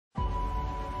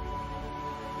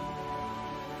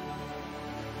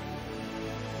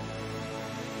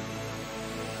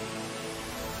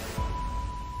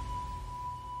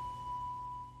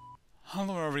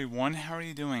Hello everyone, how are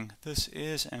you doing? This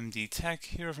is MD Tech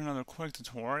here with another quick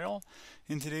tutorial.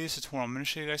 In today's tutorial, I'm going to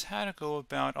show you guys how to go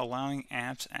about allowing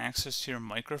apps access to your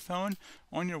microphone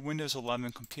on your Windows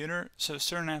 11 computer. So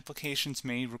certain applications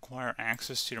may require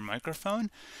access to your microphone,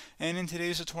 and in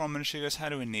today's tutorial, I'm going to show you guys how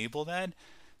to enable that.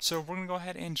 So we're going to go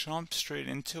ahead and jump straight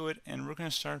into it, and we're going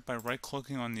to start by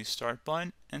right-clicking on the Start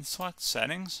button and select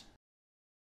Settings.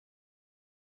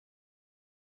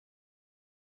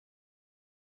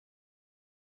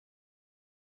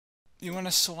 You want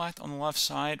to select on the left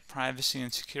side Privacy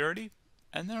and Security,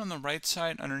 and then on the right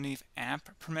side underneath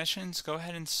App Permissions, go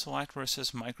ahead and select where it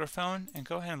says Microphone and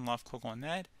go ahead and left click on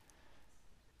that.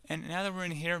 And now that we're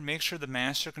in here, make sure the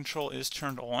master control is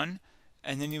turned on,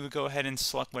 and then you would go ahead and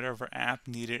select whatever app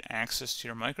needed access to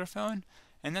your microphone,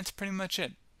 and that's pretty much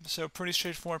it. So pretty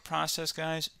straightforward process,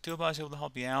 guys. Do hope I was able to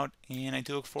help you out, and I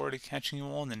do look forward to catching you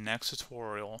all in the next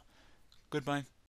tutorial. Goodbye.